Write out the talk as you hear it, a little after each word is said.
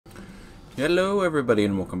Hello everybody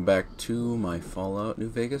and welcome back to my Fallout New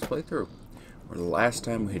Vegas playthrough. Where the last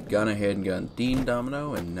time we had gone ahead and gotten Dean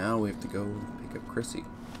Domino, and now we have to go pick up Chrissy.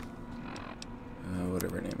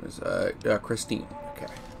 Whatever her name is. Christine. Okay.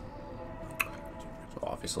 So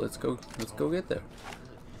obviously let's go get there.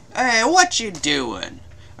 Hey, what you doing?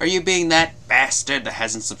 Are you being that bastard that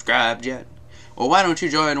hasn't subscribed yet? Well, why don't you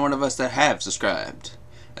join one of us that have subscribed?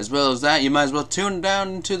 As well as that, you might as well tune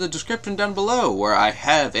down into the description down below, where I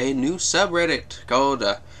have a new subreddit called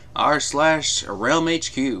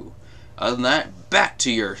r/RealmHQ. Other than that, back to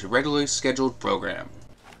your regularly scheduled program.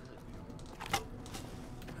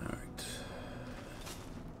 Alright.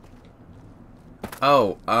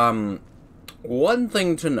 Oh, one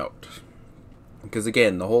thing to note. Because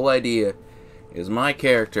again, the whole idea is my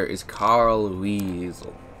character is Carl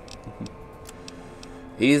Weasel.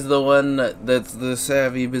 He's the one that's the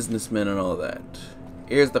savvy businessman and all that.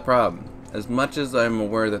 Here's the problem. As much as I'm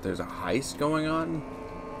aware that there's a heist going on,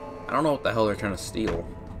 I don't know what the hell they're trying to steal.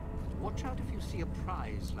 Watch out if you see a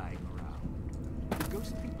prize lying around. The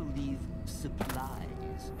ghost people leave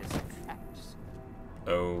supplies as traps.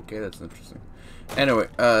 Okay, that's interesting. Anyway,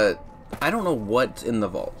 I don't know what's in the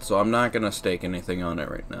vault, so I'm not gonna stake anything on it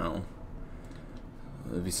right now.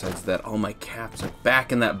 Besides that, all my caps are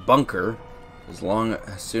back in that bunker. As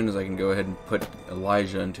soon as I can go ahead and put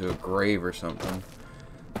Elijah into a grave or something,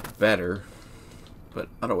 better. But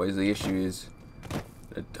otherwise, the issue is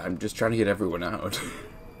that I'm just trying to get everyone out.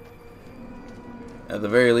 At the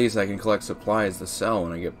very least, I can collect supplies to sell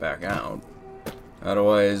when I get back out.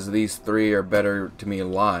 Otherwise, these three are better to me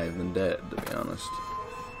alive than dead, to be honest.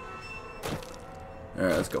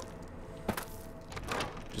 Alright, let's go.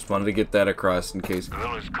 Just wanted to get that across in case. The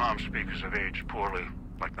village comm speakers have aged poorly,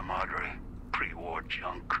 like the Madre. Pre-war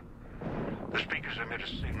junk. The speakers emit a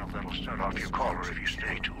signal that'll start off your caller if you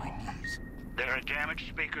stay too long. There are damaged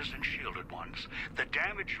speakers and shielded ones. The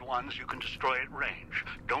damaged ones you can destroy at range.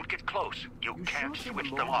 Don't get close. You can't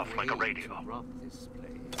switch them off like a radio. Rob this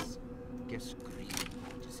place. Guess greed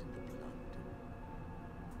is in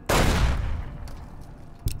the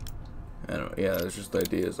blood. Anyway, yeah, that's just the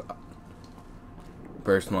ideas.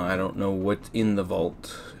 Personally, I don't know what's in the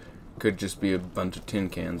vault. Could just be a bunch of tin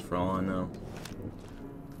cans for all I know.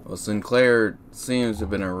 Well, Sinclair seems to have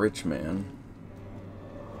been a rich man.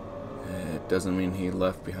 It doesn't mean he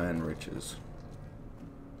left behind riches.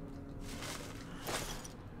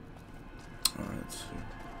 Alright, let's see.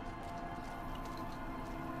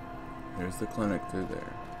 There's the clinic through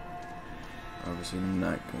there. Obviously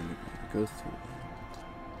not going to go through.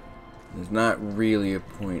 There's not really a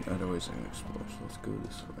point, otherwise I can explore, so let's go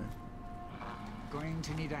this way. Going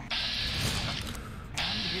to need a hand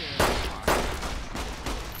here.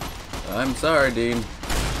 I'm sorry, Dean.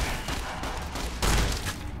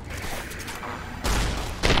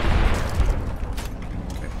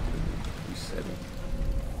 Okay, resetting.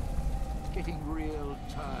 Getting real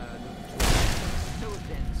tired of so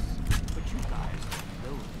dense. But you guys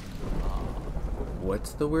know the law.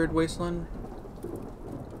 What's the weird wasteland?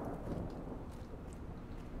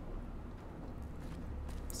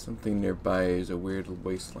 Something nearby is a weird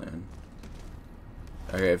wasteland.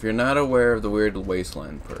 Okay, if you're not aware of the weird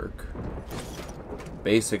wasteland perk,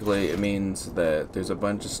 basically it means that there's a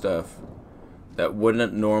bunch of stuff that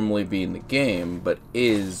wouldn't normally be in the game, but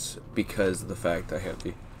is because of the fact I have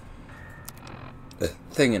the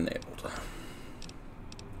thing enabled.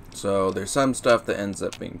 So there's some stuff that ends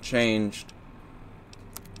up being changed.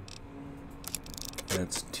 And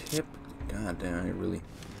it's tip. God damn, it really.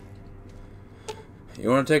 You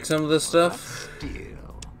want to take some of this stuff? Deal.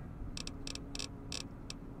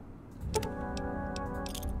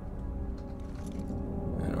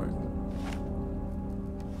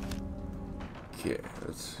 Okay,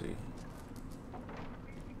 let's see.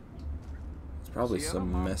 It's probably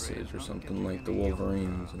some message or something like the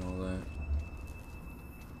Wolverines and all that.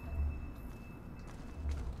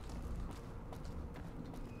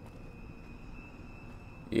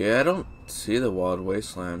 Yeah, I don't see the Wild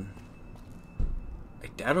Wasteland. I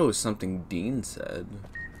doubt it was something Dean said.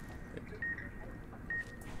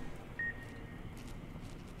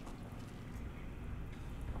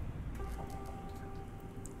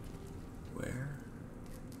 Where?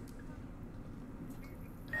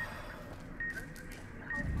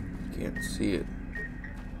 Can't see it.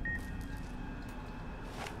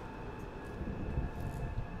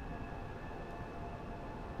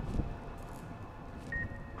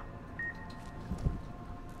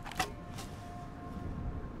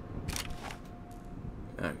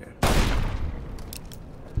 Okay.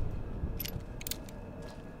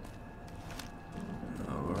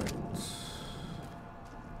 Alright.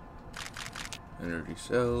 Energy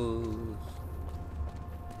cells.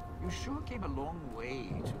 You sure came a long way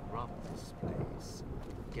to rob this place.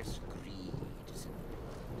 Guess greed is in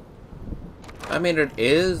I mean, it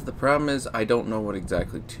is. The problem is I don't know what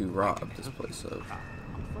exactly to rob this place of. not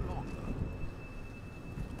for long.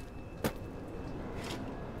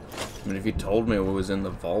 I mean, if you told me what was in the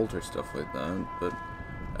vault or stuff like that, but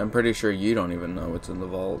I'm pretty sure you don't even know what's in the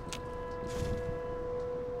vault.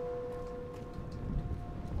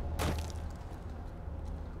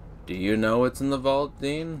 Do you know what's in the vault,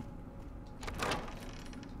 Dean?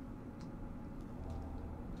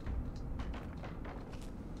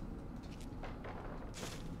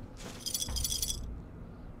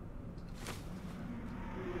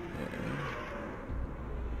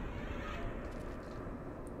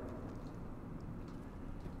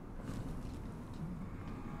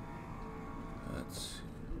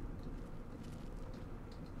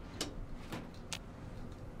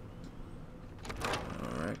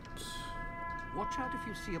 Watch out if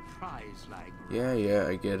you see a prize lying around. Yeah,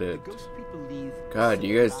 I get it. The ghost people leave God,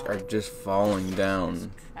 you guys are supplies, just falling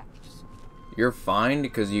down. traps. You're fine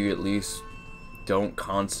because you at least don't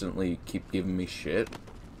constantly keep giving me shit.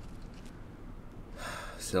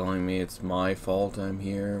 Telling me it's my fault I'm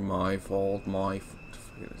here, my fault,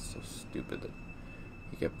 It's so stupid that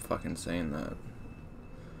he kept fucking saying that.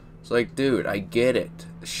 It's like, dude, I get it.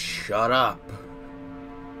 Shut up.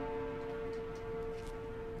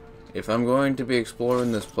 If I'm going to be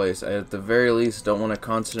exploring this place, I at the very least don't want to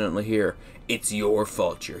constantly hear, it's your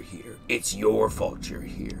fault you're here. It's your fault you're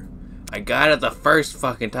here. I got it the first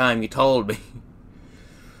fucking time you told me.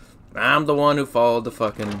 I'm the one who followed the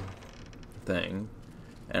fucking thing.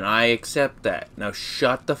 And I accept that. Now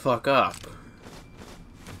shut the fuck up.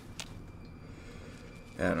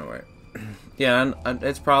 Anyway. Yeah, and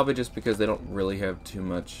it's probably just because they don't really have too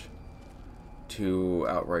much to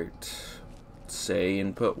outright say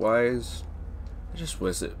input wise. I just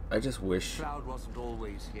wish Cloud wasn't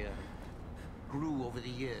always here. Grew over the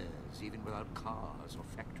years, even without cars or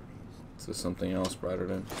factories. so something else brought it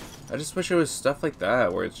in. I just wish it was stuff like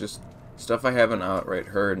that where it's just stuff I haven't outright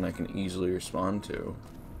heard and I can easily respond to.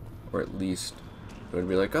 Or at least it would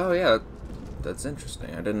be like, oh yeah, that's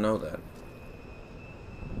interesting. I didn't know that.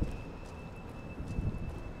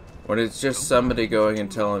 When it's just somebody going and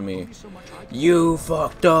telling me, you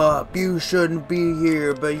fucked up, you shouldn't be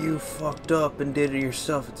here, but you fucked up and did it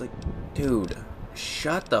yourself. It's like, dude,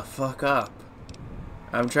 shut the fuck up.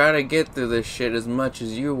 I'm trying to get through this shit as much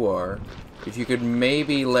as you are. If you could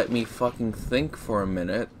maybe let me fucking think for a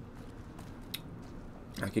minute,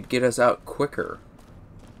 I could get us out quicker.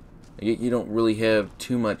 Yet you don't really have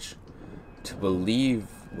too much to believe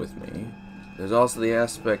with me. There's also the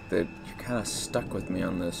aspect that you're kind of stuck with me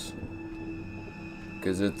on this.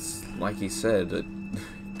 Because it's, like he said, that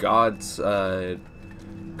God's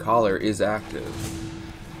collar is active.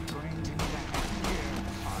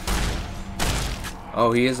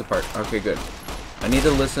 Oh, he is a part. Okay, good. I need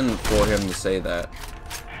to listen for him to say that.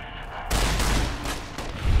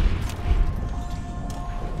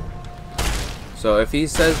 So if he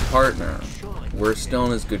says partner, we're still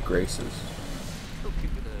in his good graces.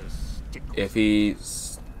 If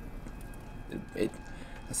he's...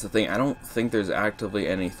 That's the thing. I don't think there's actively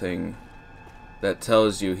anything that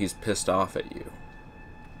tells you he's pissed off at you.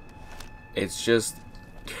 It's just...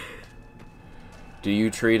 do you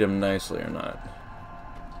treat him nicely or not?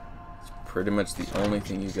 It's pretty much the only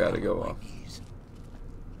thing you gotta go off.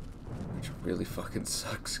 Which really fucking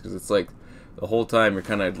sucks, because it's like, the whole time you're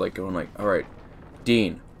kind of like going like, alright,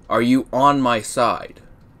 Dean, are you on my side?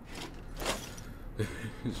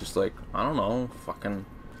 He's just like, I don't know, fucking,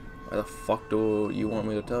 why the fuck do you want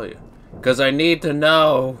me to tell you? Because I need to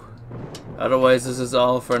know. Otherwise this is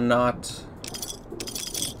all for naught.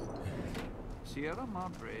 Sierra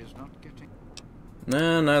Madre is not getting...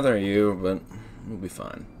 Nah, neither are you, but we'll be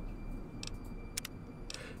fine.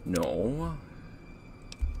 No.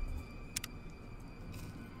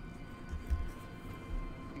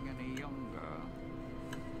 any younger.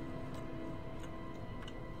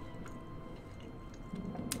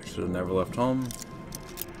 Should have never left home.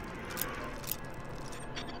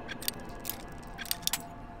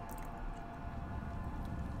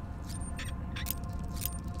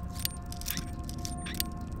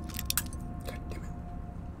 God damn it.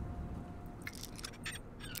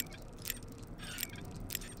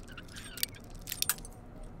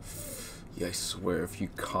 Yeah, I swear, if you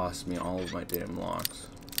cost me all of my damn locks.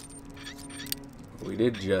 We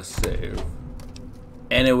did just save.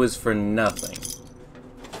 And it was for nothing.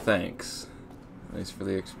 Thanks. At least for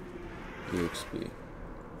the EXP.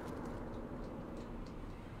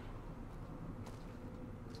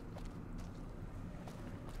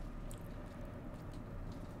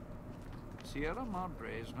 Sierra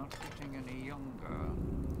Madre is not getting any younger.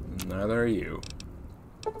 Neither are you.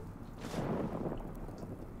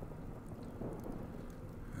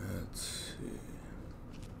 Let's see.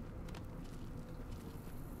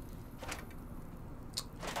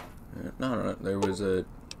 No, there was a...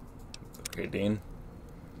 Okay, Dean.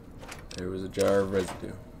 There was a jar of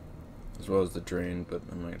residue. As well as the drain, but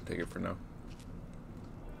I'm not going to take it for now.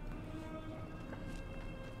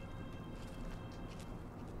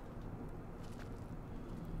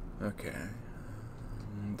 Okay.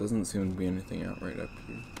 Doesn't seem to be anything out right up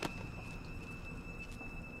here.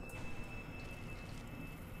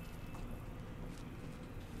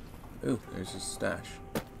 Ooh, there's his stash.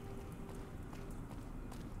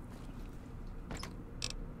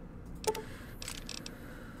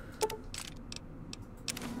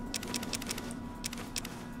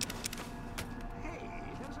 Hey,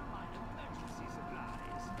 there's a line of emergency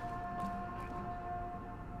supplies.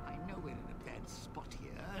 I know we're in a bad spot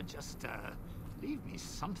here. Just, leave me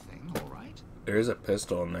something, all right? There's a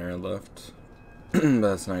pistol in there left.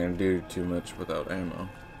 That's not gonna do too much without ammo.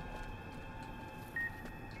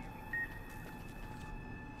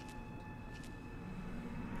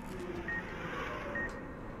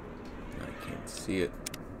 I can't see it.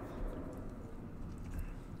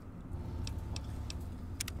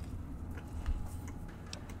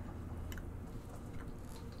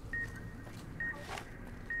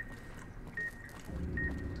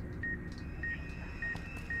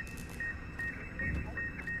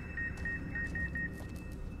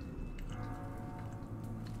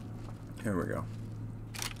 Here we go.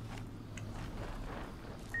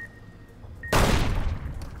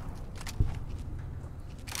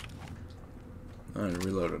 Oh, it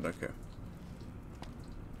reloaded, okay.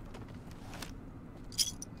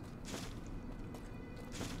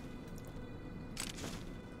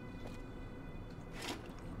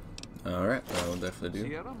 Alright, that will definitely do.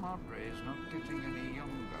 Sierra Madre is not getting any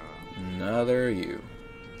younger. Neither are you.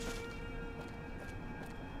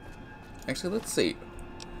 Actually, let's see.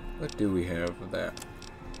 What do we have with that?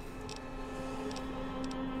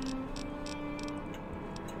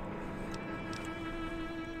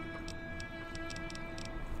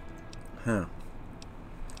 Huh.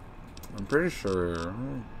 I'm pretty sure.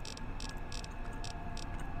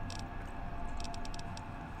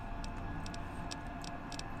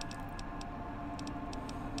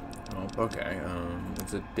 Oh, okay.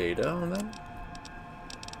 Is it data on them?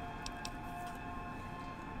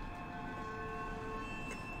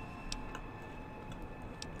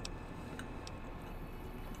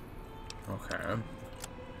 Okay.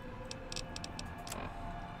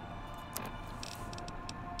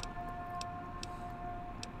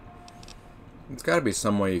 It's gotta be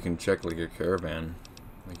some way you can check like your caravan,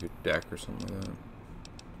 like your deck or something like that.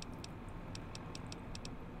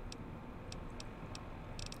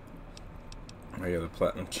 Oh yeah, the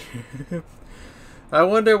platinum chip. I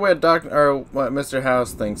wonder what what Mr.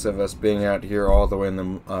 House thinks of us being out here all the way in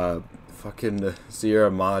the fucking Sierra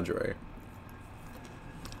Madre.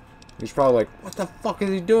 He's probably like, what the fuck is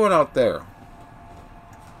he doing out there?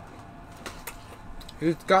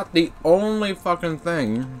 He's got the only fucking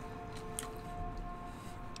thing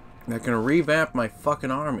that can revamp my fucking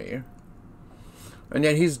army. And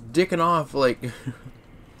yet he's dicking off like... Of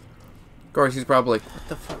course, he's probably like, what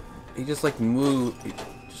the fuck? He just like moved... He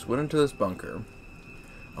just went into this bunker.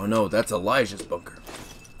 Oh no, that's Elijah's bunker.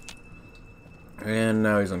 And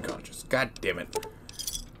now he's unconscious. God damn it.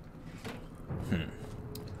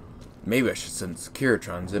 Maybe I should send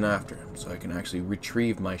Securitrons in after him so I can actually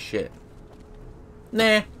retrieve my shit.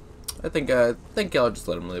 Nah. I think I'll just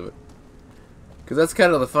let him leave it. Because that's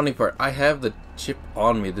kind of the funny part. I have the chip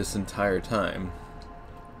on me this entire time.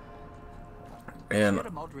 And,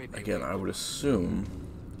 again, I would assume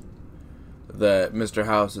that Mr.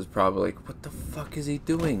 House is probably like, what the fuck is he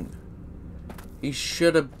doing? He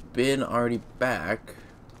should have been already back.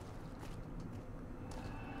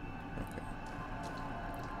 Okay.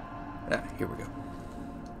 Ah, here we go.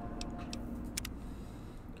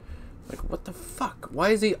 Like, what the fuck? Why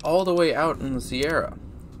is he all the way out in the Sierra?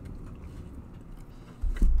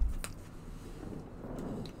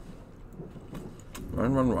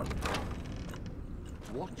 Run, run, run.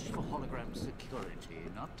 Watch for hologram security.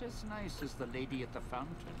 Not as nice as the lady at the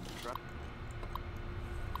fountain.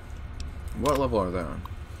 What level are they on?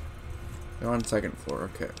 They're on second floor,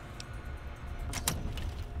 okay.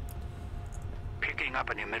 Picking up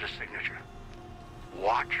an emitter signature.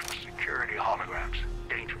 Watch for security holograms.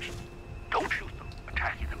 Dangerous. Don't shoot them.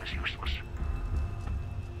 Attacking them is useless.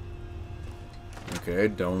 Okay,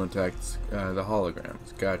 don't attack the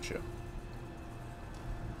holograms. Gotcha.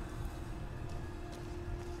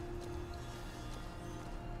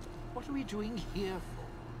 What are we doing here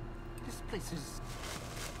for? This place is...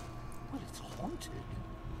 well, it's haunted.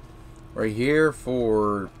 We're here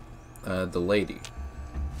for the lady.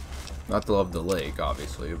 Not the love of the lake,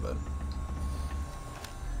 obviously, but...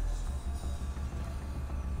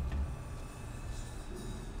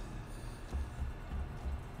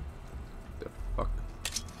 the fuck?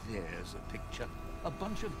 There's a picture. A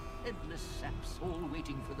bunch of headless saps all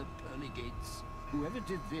waiting for the pearly gates. Whoever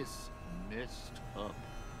did this messed up.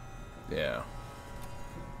 Yeah.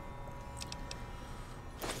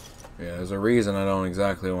 Yeah, there's a reason I don't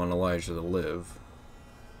exactly want Elijah to live.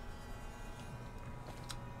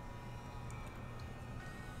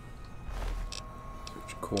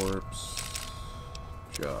 Search corpse.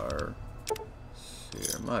 Jar.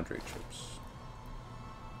 Sierra Madre chips.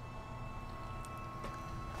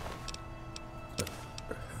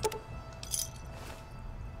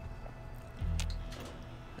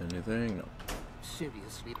 Anything? No.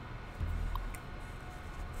 Seriously.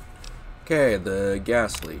 Okay, the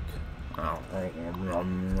gas leak.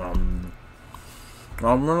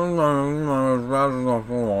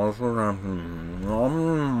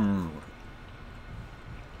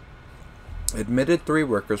 Admitted 3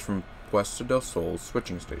 workers from Puesto del Sol's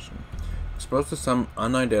switching station, exposed to some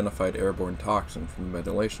unidentified airborne toxin from the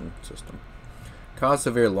ventilation system. Caused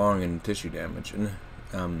severe lung and tissue damage.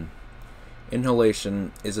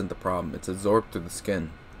 Inhalation isn't the problem, it's absorbed through the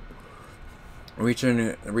skin.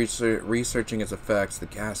 Researching its effects, the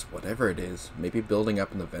gas, whatever it is, may be building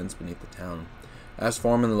up in the vents beneath the town. Ask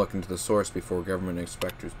Foreman to look into the source before government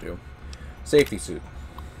inspectors do. Safety suit.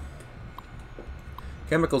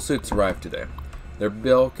 Chemical suits arrived today. They're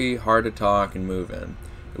bulky, hard to talk and move in.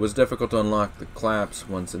 It was difficult to unlock the clamps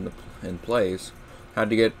once in place. Had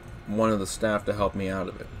to get one of the staff to help me out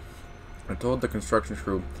of it. I told the construction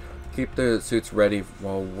crew to keep the suits ready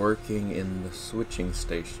while working in the switching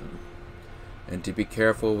station. And to be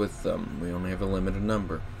careful with them. We only have a limited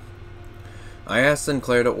number. I asked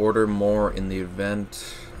Sinclair to order more in the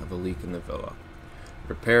event of a leak in the villa.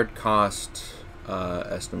 Prepared cost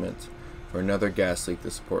estimates for another gas leak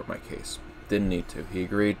to support my case. Didn't need to. He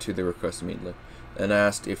agreed to the request immediately, then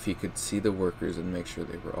asked if he could see the workers and make sure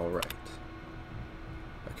they were alright.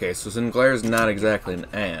 Okay, so Sinclair's not exactly an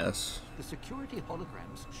ass. The security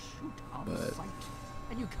holograms shoot on But- sight,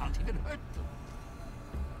 and you can't even hurt them.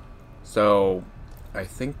 So, I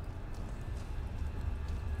think...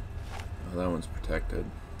 oh, that one's protected.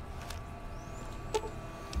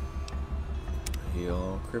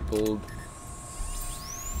 Heal, crippled.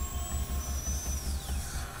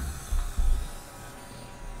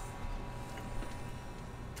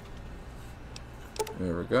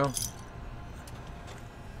 There we go.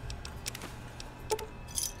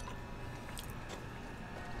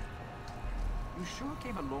 You sure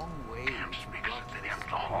came a long way. Cam speakers at the end of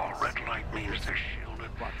the hall. Red light means they're shielded.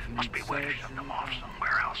 Must be way to shut them off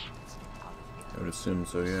somewhere else. I would assume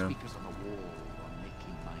so, yeah. Speakers on the wall are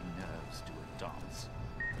making my nerves do a dance.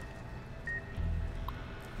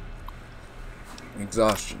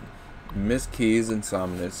 Exhaustion. Miss Key's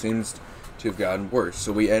insomnia seems to have gotten worse,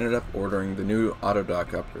 so we ended up ordering the new Autodock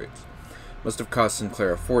upgrades. Must have cost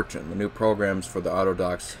Sinclair a fortune. The new programs for the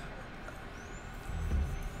Autodocks.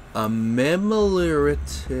 A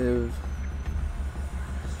ameliorative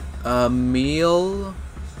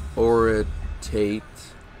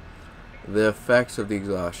the effects of the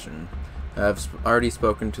exhaustion. I have already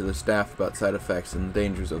spoken to the staff about side effects and the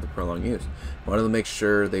dangers of the prolonged use. Wanted to make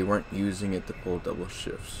sure they weren't using it to pull double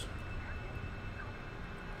shifts.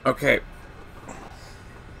 Okay.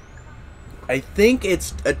 I think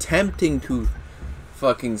it's attempting to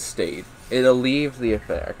fucking state it alleviates the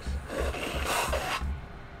effects.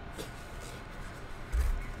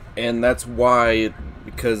 And that's why,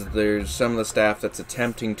 because there's some of the staff that's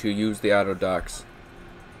attempting to use the Autodocs.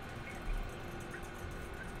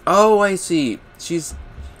 Oh, I see. She's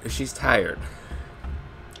tired.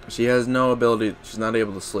 She has no ability. She's not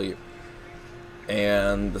able to sleep.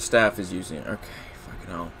 And the staff is using it. Okay, fucking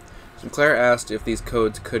hell. Sinclair asked if these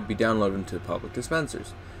codes could be downloaded into public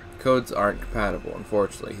dispensers. Codes aren't compatible,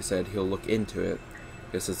 unfortunately. He said he'll look into it.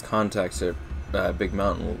 Because his contacts at Big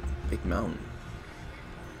Mountain. Big Mountain.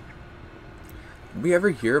 Did we ever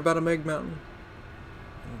hear about a Meg Mountain?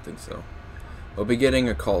 I don't think so. We'll be getting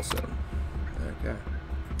a call soon. Okay.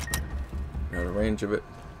 Got a range of it.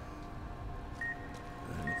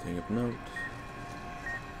 Anything of note?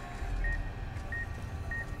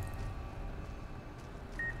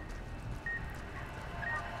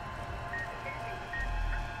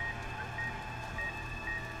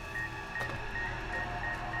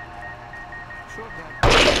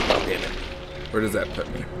 Damn it. Where does that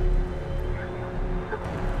put me?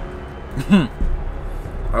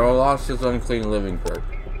 Our lost his unclean living bird.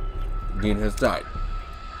 Dean has died.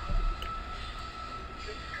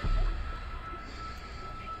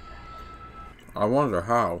 I wonder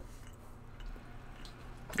how.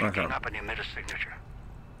 Picking up an emitter signature.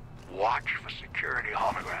 Watch for security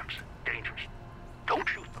holograms. Dangerous. Don't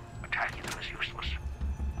shoot them. Attacking them is useless.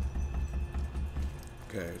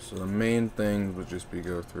 Okay, so the main thing would just be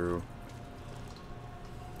go through.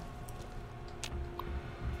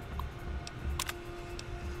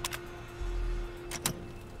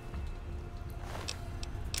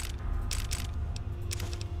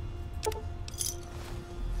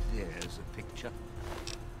 There's a picture.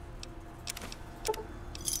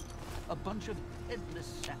 A bunch of headless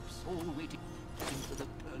saps all waiting for the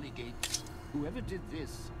pearly gates. Whoever did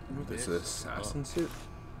this... What is this, assassin suit?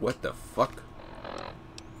 What the fuck?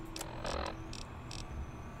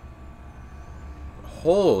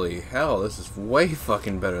 Holy hell, this is way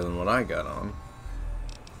fucking better than what I got on.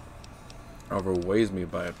 Overweighs me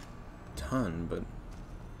by a ton, but... What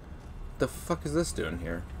the fuck is this doing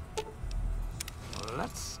here?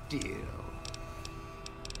 Let's steal.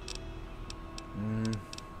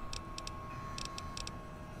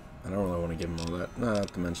 I don't really want to give him all that.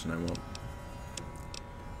 Not to mention I won't.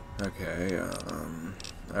 Okay,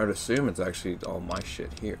 I would assume it's actually all my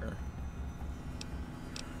shit here.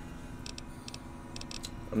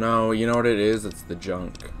 No, you know what it is? It's the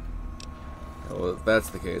junk. Well, if that's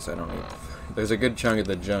the case, I don't need... There's a good chunk of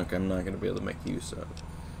the junk I'm not going to be able to make use of.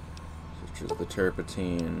 Such as the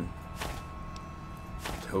turpentine,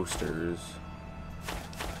 toasters,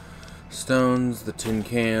 stones, the tin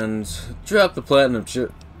cans, drop the platinum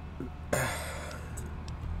chip,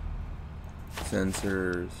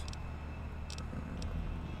 sensors,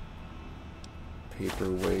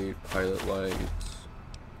 paperweight, pilot lights,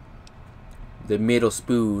 the middle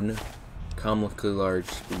spoon, comically large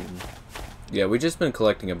spoon. Yeah, we've just been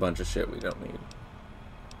collecting a bunch of shit we don't need.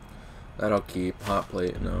 That'll keep. Hot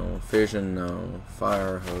plate, no. Fission, no.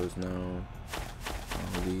 Fire hose, no.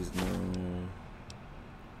 All these, no.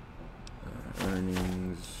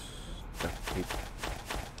 Earnings. Duct tape.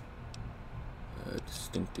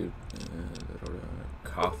 Distinctive.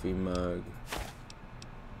 Coffee mug.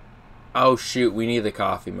 Oh shoot, we need the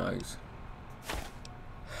coffee mugs.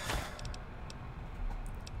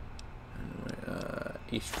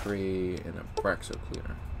 East tray and a Braxo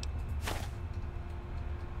cleaner.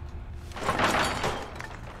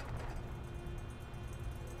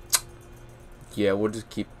 Yeah, we'll just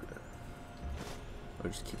keep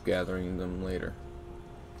gathering them later.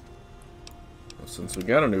 Well, since we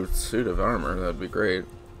got a new suit of armor, that'd be great.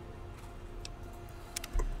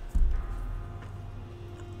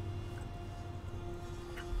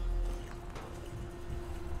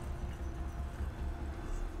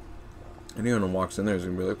 Anyone who walks in there is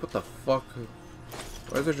gonna be like, what the fuck?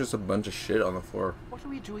 Why is there just a bunch of shit on the floor? What are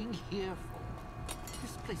we doing here for?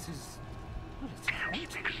 This place is... Well, it's Damn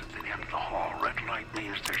speakers at the end of the hall. Red light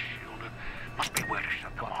means they're shielded. Must be a way to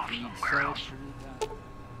shut them off somewhere else.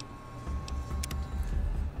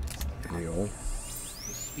 Yo.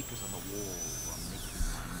 The speakers on the wall are making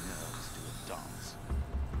my nerves do a dance.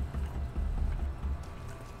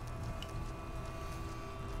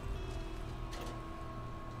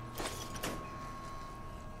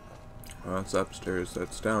 Oh, that's upstairs,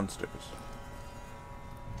 that's downstairs.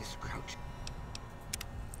 This crouch.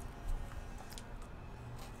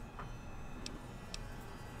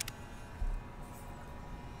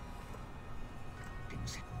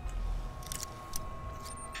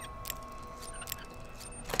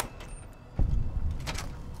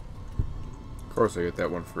 Of course I get that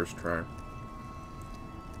one first try.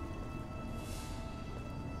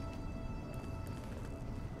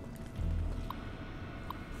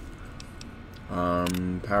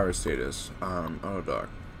 Power status. Auto dock.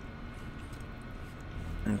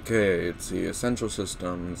 Okay, let's see. Essential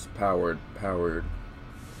systems. Powered.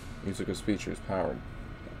 Musical features. Powered.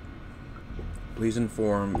 Please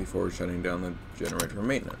inform before shutting down the generator for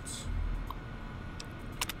maintenance.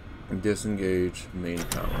 Disengage main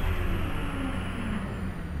power.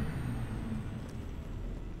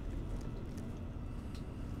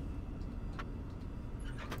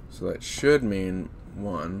 So that should mean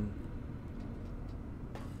 1.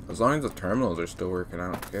 As long as the terminals are still working,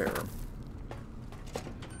 I don't care.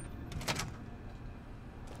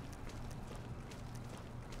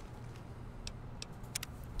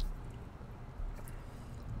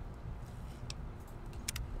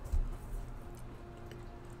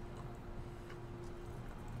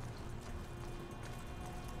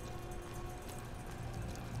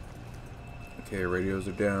 Okay, radios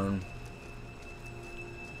are down.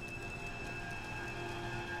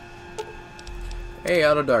 Hey,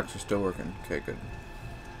 auto docks are still working. Okay, good.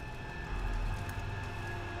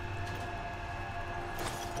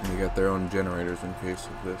 And they got their own generators in case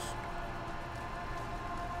of this.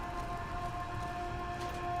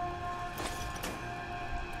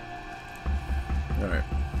 Alright.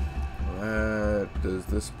 Well, that does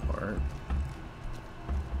this part.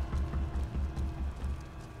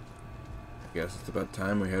 I guess it's about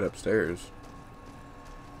time we head upstairs.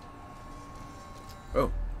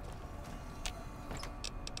 Oh.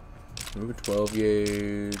 Move a 12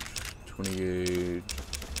 gauge, 20 gauge,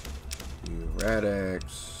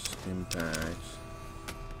 Rad-X, impacts.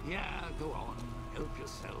 Yeah, go on. Help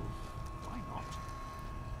yourself. Why not?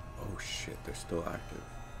 Oh shit, they're still active.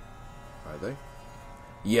 Are they?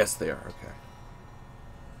 Yes, they are. Okay.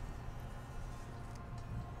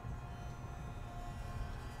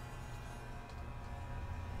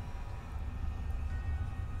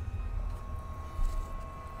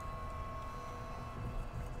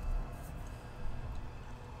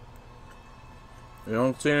 I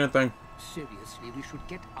don't see anything. Seriously, we should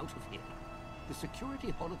get out of here. The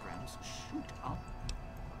security holograms shoot up.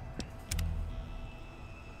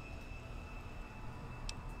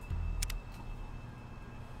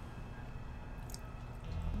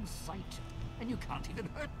 On sight, and you can't even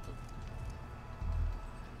hurt them.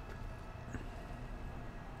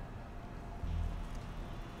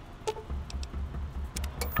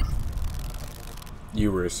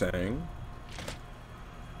 You were saying?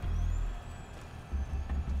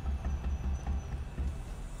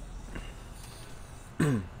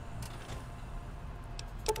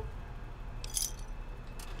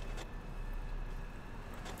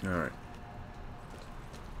 Alright.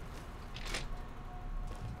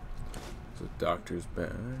 There's a doctor's bag.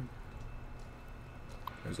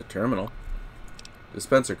 There's a terminal.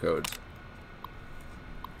 Dispenser codes.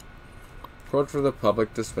 Code for the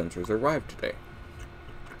public dispensers arrived today.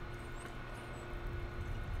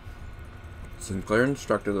 Sinclair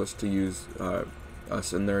instructed us to use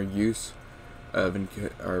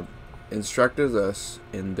instructed us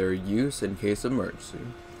in their use in case of emergency.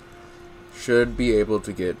 Should be able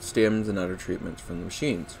to get stims and other treatments from the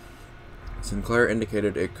machines. Sinclair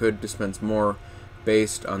indicated it could dispense more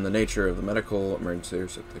based on the nature of the medical emergency or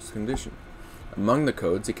sickness condition. Among the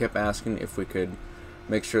codes, he kept asking if we could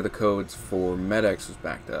make sure the codes for Med-X was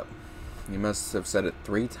backed up. He must have said it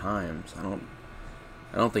 3 times. I don't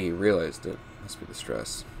think he realized it. Must be the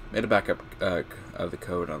stress. Made a backup of the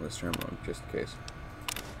code on this terminal just in case.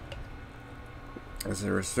 There's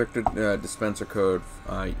a restricted dispenser code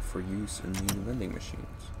for use in the vending machines.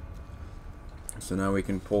 So now we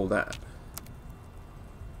can pull that.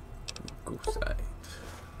 Go side.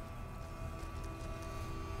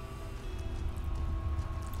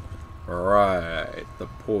 Alright, the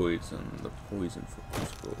poison for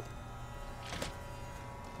Cusco.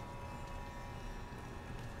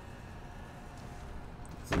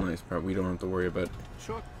 It's a nice part. We don't have to worry about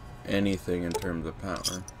anything in terms of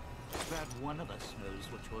power. That one of us knows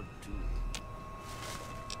what you're doing.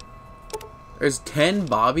 There's 10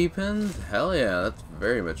 bobby pins? Hell yeah, that's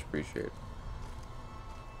very much appreciated.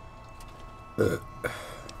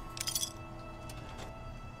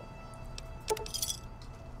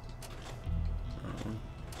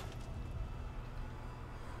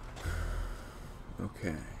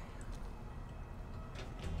 Okay.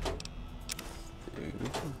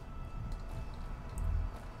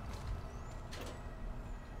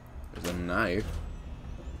 There's a knife.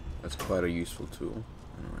 That's quite a useful tool.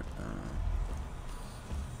 Alright,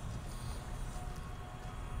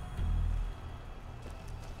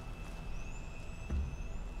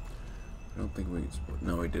 I don't think we...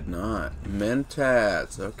 No, we did not.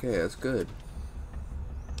 Mentats. Okay, that's good.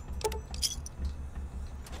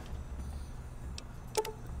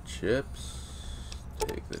 Chips.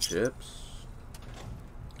 Take the chips.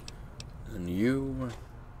 And you...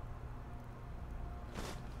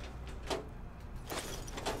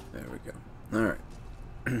 There we go. Alright.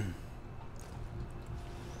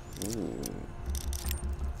 Ooh.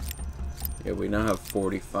 Yeah, we now have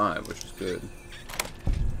 45, which is good.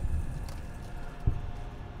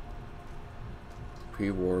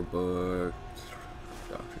 Pre-war book.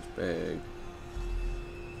 Doctor's bag.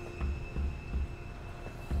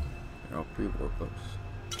 They're all pre-war books.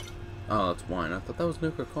 Oh, that's wine. I thought that was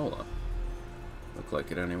Nuka-Cola. Looked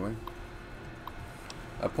like it anyway.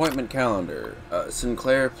 Appointment calendar.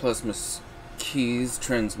 Sinclair plus Miss Keys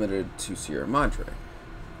transmitted to Sierra Madre.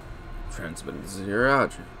 Transmitted to Sierra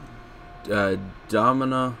Madre.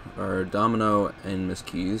 Domino and Miss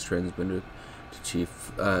Keys transmitted to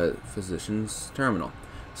Chief Physician's terminal.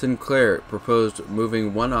 Sinclair proposed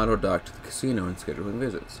moving one auto dock to the casino and scheduling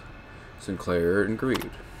visits. Sinclair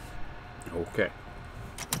agreed. Okay.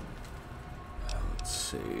 Let's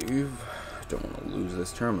save. Don't want to lose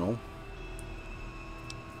this terminal.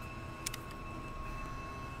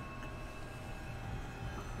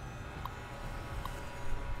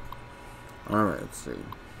 Alright, let's see.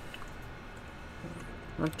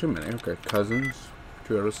 Not too many. Okay, Cousins.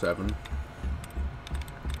 2 out of 7.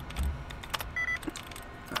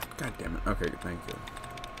 Ah, God damn it. Okay, thank you.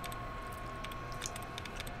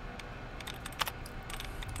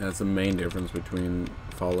 That's the main difference between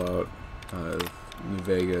Fallout New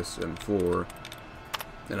Vegas and 4.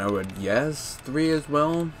 And I would guess 3 as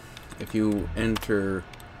well. If you enter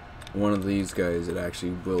one of these guys, it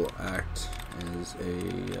actually will act as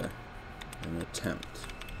an attempt.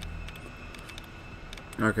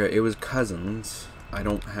 Okay, it was Cousins. I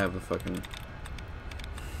don't have a fucking...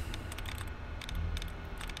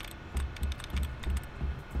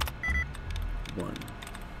 one.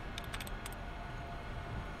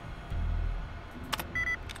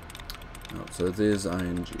 Oh, so it is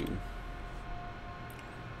ING.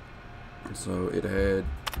 So it had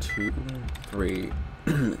 2, 3.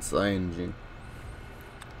 It's ING.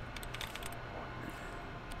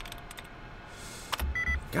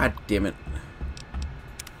 God damn it.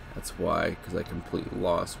 That's why, because I completely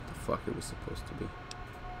lost what the fuck it was supposed to be.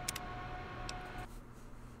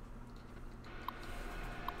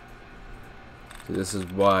 So this is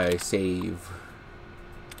why I save.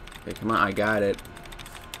 Okay, come on, I got it.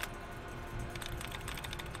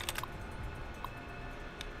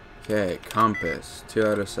 Okay, Compass, 2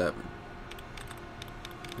 out of 7.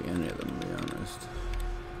 Be any of them, to be honest.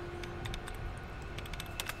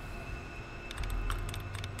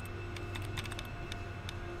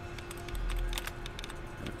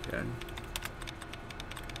 Okay.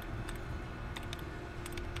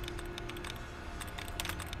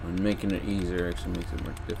 I'm making it easier actually makes it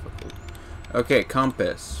more difficult. Okay,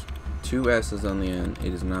 Compass. 2 S's on the end.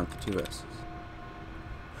 It is not the 2 S's.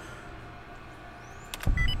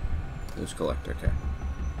 There's Collector, okay.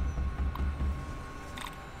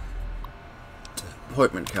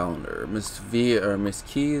 Appointment calendar. Miss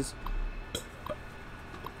Keyes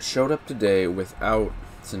showed up today without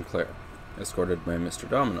Sinclair, escorted by Mr.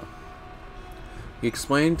 Domino. He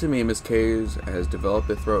explained to me Miss Keyes has developed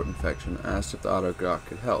a throat infection, asked if the autodoc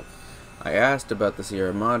could help. I asked about the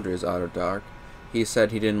Sierra Madre's autodoc. He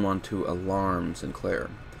said he didn't want to alarm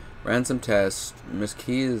Sinclair. Ran some tests. Miss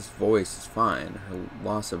Keyes' voice is fine. Her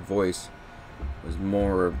loss of voice was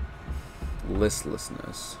more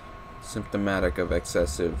listlessness, symptomatic of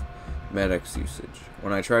excessive Med-X usage.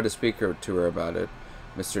 When I tried to speak to her about it,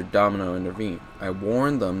 Mr. Domino intervened. I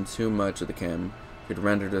warned them too much of the chem could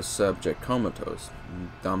render the subject comatose.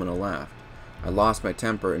 Domino laughed. I lost my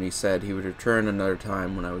temper, and he said he would return another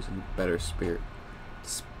time when I was in better spirit.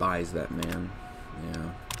 Despise that man.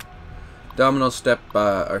 Yeah. Domino stopped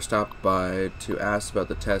by to ask about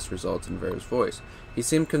the test results in Vera's voice. He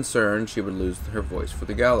seemed concerned she would lose her voice for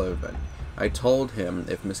the gala event. I told him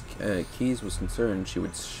if Miss Keyes was concerned,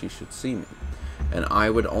 she should see me, and I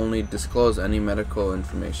would only disclose any medical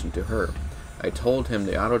information to her. I told him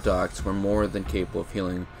the autodocs were more than capable of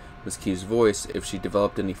healing Miss Keyes' voice if she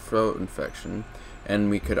developed any throat infection, and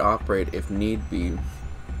we could operate if need be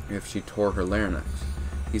if she tore her larynx.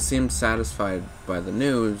 He seemed satisfied by the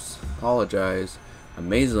news, apologized,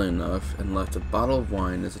 amazingly enough, and left a bottle of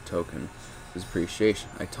wine as a token of his appreciation.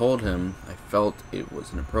 I told him I felt it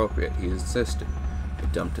was inappropriate. He insisted. I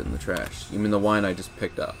dumped it in the trash. You mean the wine I just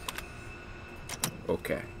picked up?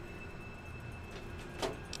 Okay.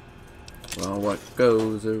 Well, what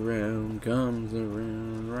goes around comes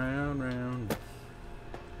around, round, round.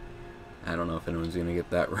 I don't know if anyone's gonna get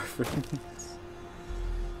that reference.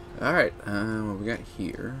 Alright, what we got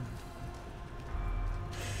here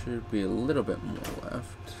should be a little bit more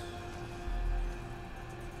left.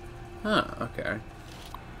 Huh, okay.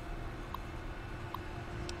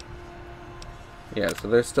 Yeah, so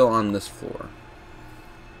they're still on this floor.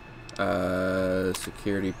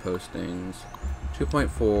 Security postings.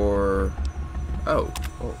 2.4. Oh.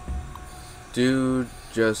 Dude,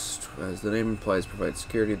 just as the name implies, provide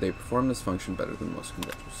security. They perform this function better than most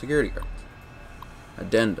conventional security guards.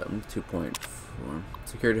 Addendum 2.4.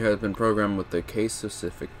 Security has been programmed with the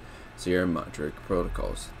case-specific Sierra Madre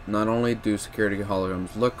protocols. Not only do security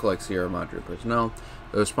holograms look like Sierra Madre personnel,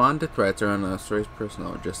 they respond to threats or unauthorized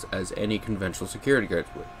personnel just as any conventional security guards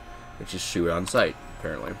would. They just shoot on sight,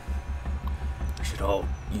 apparently.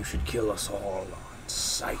 You should kill us all on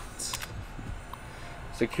sight.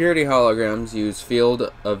 Security holograms use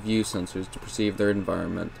field of view sensors to perceive their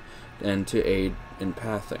environment and to aid in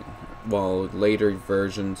pathing. while later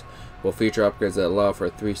versions will feature upgrades that allow for a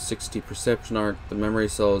 360 perception arc. The memory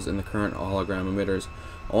cells in the current hologram emitters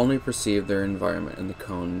only perceive their environment and the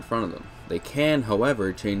cone in front of them. They can,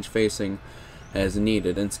 however, change facing as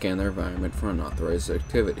needed and scan their environment for unauthorized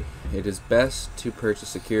activity. It is best to purchase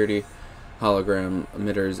security hologram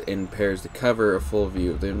emitters in pairs to cover a full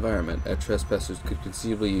view of the environment, as trespassers could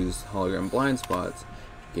conceivably use hologram blind spots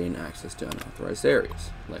to gain access to unauthorized areas,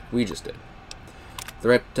 like we just did.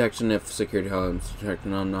 Threat detection: if security holograms detect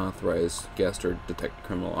an unauthorized guest or detect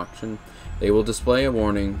criminal action, they will display a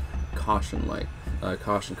warning caution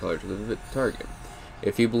color to the target.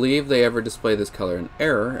 If you believe they ever display this color in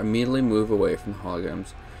error, immediately move away from the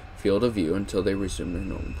hologram's field of view until they resume their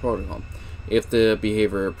normal protocol. If the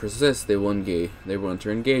behavior persists, they will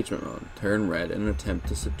enter engagement mode, turn red, and attempt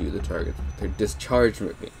to subdue the target with their discharge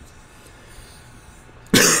beams.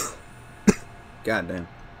 Goddamn.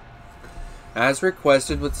 As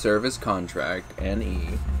requested with service contract,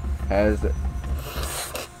 NE has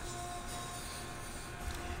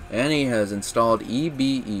installed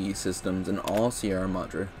EBE systems in all Sierra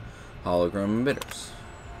Madre hologram emitters.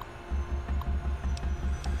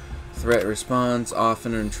 Threat response: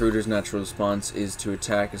 often an intruder's natural response is to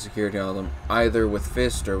attack a security hologram either with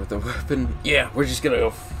fist or with a weapon. Yeah, we're just gonna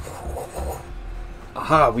go.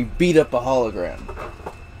 Aha, we beat up a hologram.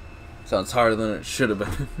 Sounds harder than it should have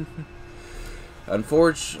been.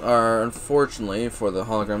 Unfortunately for the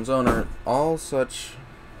hologram's owner, all such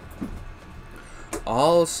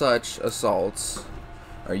assaults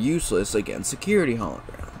are useless against security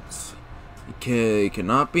holograms. You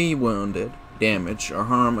cannot be wounded, damaged, or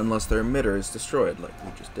harmed unless their emitter is destroyed, like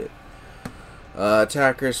we just did.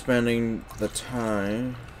 Attackers spending the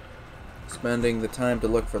time to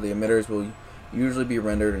look for the emitters will usually be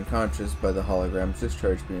rendered unconscious by the hologram's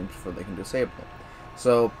discharge beams before they can disable them.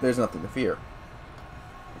 So there's nothing to fear.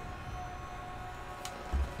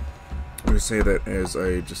 I'm going to say that as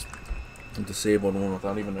I just disabled one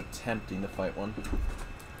without even attempting to fight one.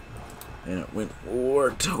 And it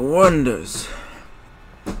worked wonders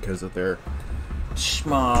because of their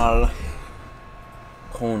small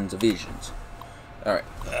cones of visions. Alright,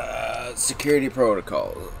 security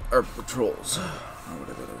protocols, or patrols, or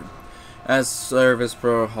whatever they're. As service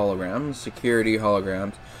pro holograms, security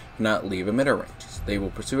holograms cannot leave emitter ranges. They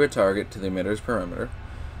will pursue a target to the emitter's perimeter.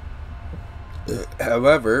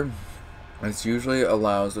 However, this usually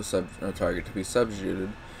allows the target to be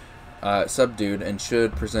subdued and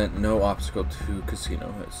should present no obstacle to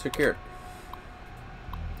casino security.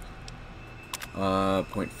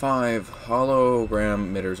 Point 5.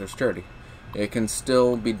 Hologram emitters are sturdy. It can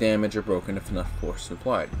still be damaged or broken if enough force is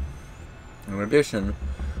applied. In addition,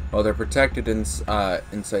 while they're protected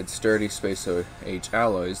inside sturdy space-age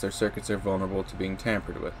alloys, their circuits are vulnerable to being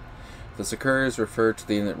tampered with. If this occurs, refer to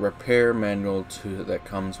the repair manual that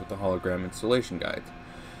comes with the hologram installation guide.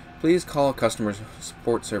 Please call customer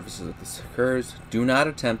support services if this occurs. Do not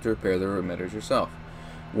attempt to repair the emitters yourself.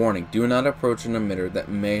 Warning: do not approach an emitter that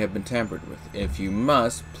may have been tampered with. If you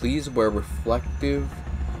must, please wear reflective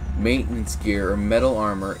maintenance gear or metal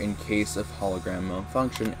armor in case of hologram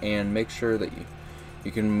malfunction, and make sure that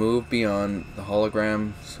you can move beyond the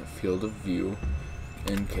hologram's field of view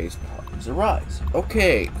in case problems arise.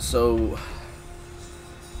 Okay.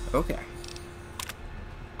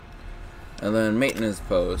 And then maintenance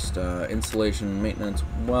post, installation maintenance,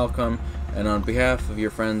 welcome. And on behalf of your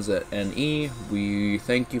friends at NE, we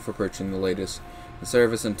thank you for purchasing the latest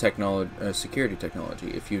service and security technology.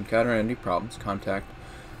 If you encounter any problems, contact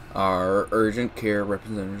our urgent care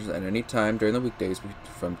representatives at any time during the weekdays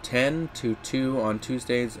from 10 to 2 on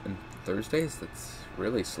Tuesdays and Thursdays. That's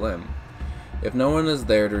really slim. If no one is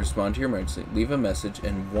there to respond to your emergency, leave a message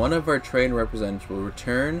and one of our trained representatives will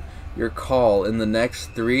return your call in the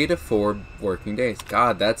next 3 to 4 working days.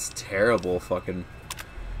 God, that's terrible fucking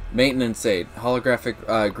maintenance aid.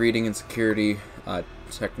 Holographic greeting and security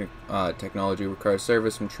technology requires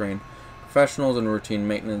service from trained professionals and routine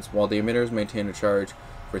maintenance. While the emitters maintain a charge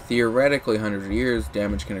for theoretically hundreds of years,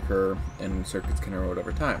 damage can occur and circuits can erode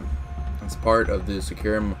over time. As part of the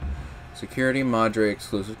Security Madre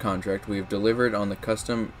exclusive contract, we have delivered on the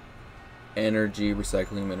custom energy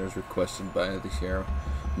recycling emitters requested by the Sierra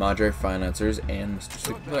Madre financiers and Mr.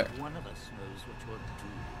 Sinclair.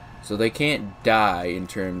 So they can't die in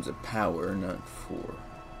terms of power, not for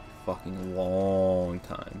a fucking long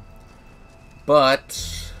time.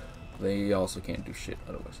 But they also can't do shit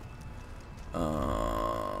otherwise.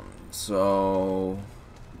 So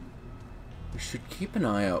we should keep an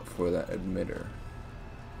eye out for that emitter,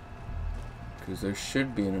 because there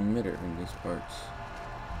should be an emitter in these parts.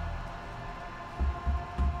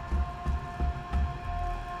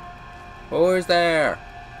 Who's there?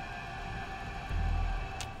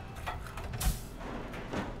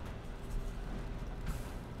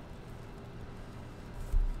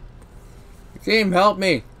 Team, help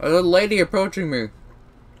me! There's a lady approaching me.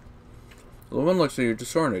 The woman looks at you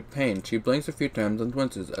disoriented, pain. She blinks a few times and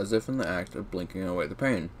winces, as if in the act of blinking away the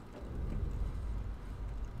pain.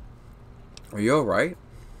 Are you alright?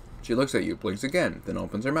 She looks at you, blinks again, then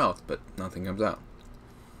opens her mouth, but nothing comes out.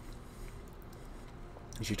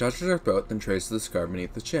 She touches her throat, then traces the scar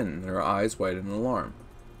beneath the chin, and her eyes widen in alarm.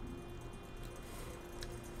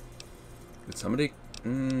 Did somebody...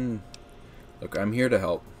 Look, I'm here to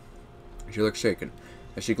help. She looks shaken.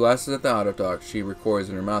 As she glances at the auto dock, she recoils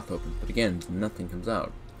and her mouth opens, but again, nothing comes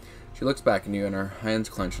out. She looks back at you, and her hands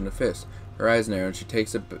clench into fists. Her eyes narrow, and she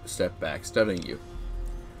takes a step back, studying you.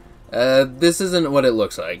 This isn't what it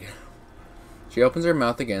looks like. She opens her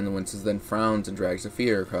mouth again, and winces, then frowns and drags a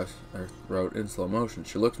finger across her throat in slow motion.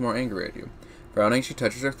 She looks more angry at you. Frowning, she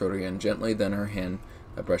touches her throat again, gently, then her hand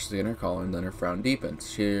brushes against her collar, and then her frown deepens.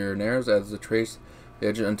 She narrows as a trace the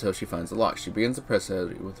edge until she finds the lock. She begins to press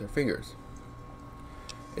it with her fingers.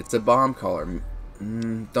 It's a bomb collar.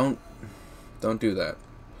 Don't do that.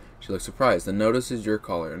 She looks surprised, then notices your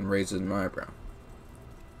collar and raises an eyebrow.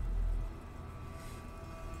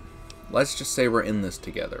 Let's just say we're in this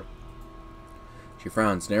together. She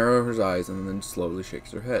frowns, narrows her eyes, and then slowly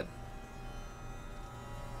shakes her head.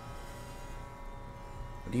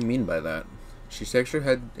 What do you mean by that? She shakes her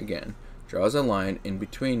head again, draws a line in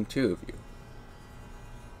between two of you.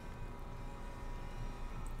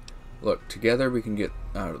 Look, together we can get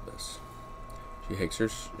out of this.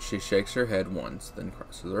 She shakes her head once, then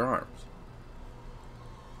crosses her arms.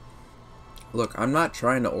 Look, I'm not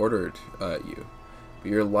trying to order it you,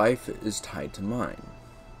 but your life is tied to mine.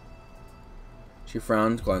 She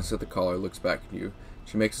frowns, glances at the collar, looks back at you.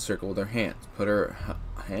 She makes a circle with her hands, put her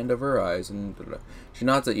hand over her eyes, and she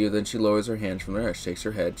nods at you, then she lowers her hands from her hair, shakes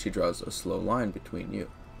her head, she draws a slow line between you.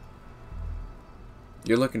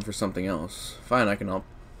 You're looking for something else. Fine, I can help.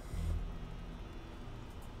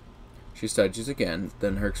 She studies again,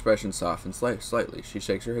 then her expression softens slightly. She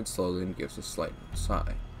shakes her head slowly and gives a slight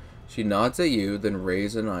sigh. She nods at you, then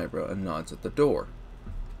raises an eyebrow and nods at the door.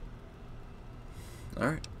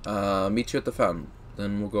 Alright, meet you at the fountain,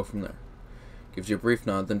 then we'll go from there. Gives you a brief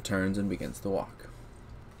nod, then turns and begins to walk.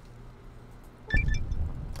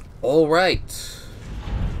 Alright.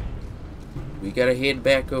 We gotta head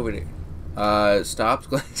back over there.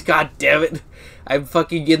 Stops, God damn it! I'm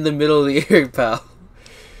fucking in the middle of the area, pal.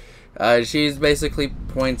 She basically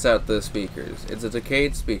points out the speakers. It's a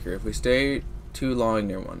decayed speaker. If we stay too long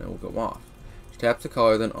near one, it will go off. She taps the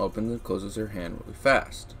collar, then opens and closes her hand really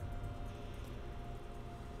fast.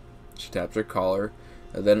 She taps her collar,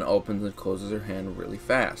 and then opens and closes her hand really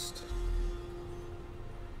fast.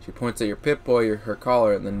 She points at your Pip-Boy, her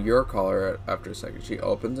collar, and then your collar after a second. She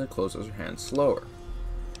opens and closes her hand slower.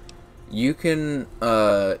 You can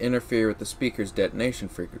interfere with the speaker's detonation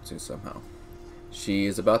frequency somehow. She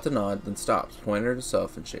is about to nod, then stops, pointing at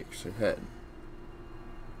herself and shakes her head.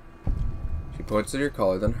 She points at your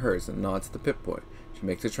collar, then hers, and nods at the Pip-Boy. She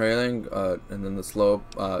makes a trailing, and then the slow,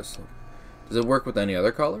 does it work with any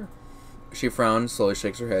other collar? She frowns, slowly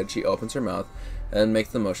shakes her head. She opens her mouth, and then makes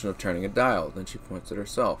the motion of turning a dial. Then she points at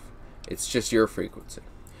herself. It's just your frequency.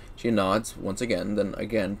 She nods once again, then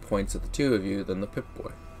again points at the two of you, then the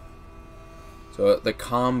Pip-Boy. So the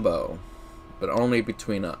combo, but only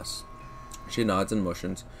between us. She nods and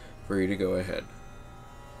motions for you to go ahead.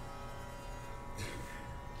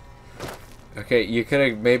 Okay, you could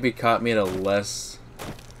have maybe caught me at a less...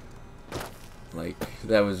 Like,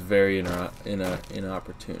 that was very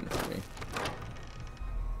inopportune for me.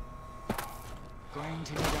 Going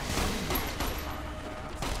to need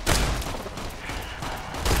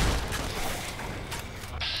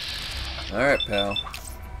a Alright, pal.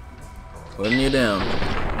 Putting you down.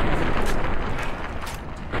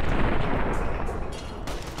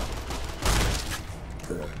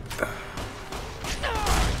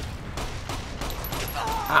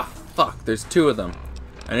 Ah, fuck. There's two of them.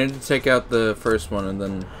 I need to take out the first one and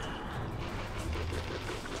then...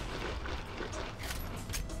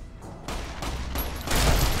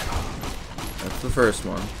 That's the first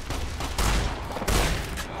one.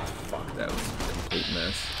 Fuck, that was a complete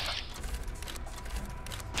mess.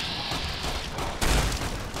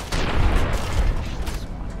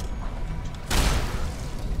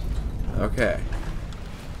 Okay.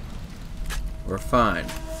 We're fine.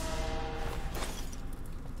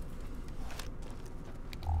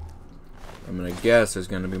 I'm gonna guess there's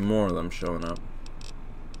gonna be more of them showing up.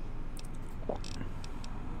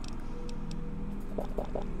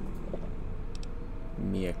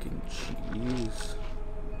 Mia and cheese.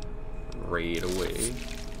 Raid away.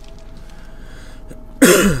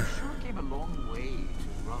 Sure came a long way to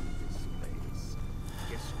run this place.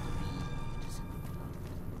 Guess greed is in the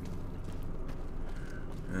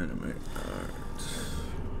blood. Animate art.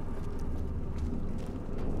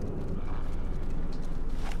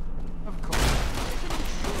 Of course.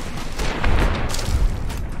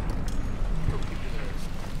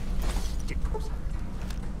 Stickers.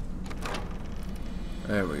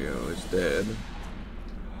 There we go, it's dead.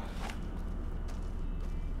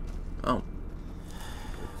 Oh.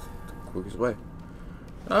 That's the quickest way.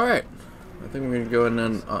 Alright. I think we're going to go ahead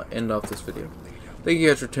and end off this video. Thank you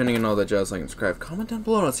guys for tuning in, all that jazz, like and subscribe. Comment down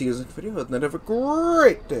below and I'll see you guys in the next video. And then have a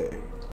great day.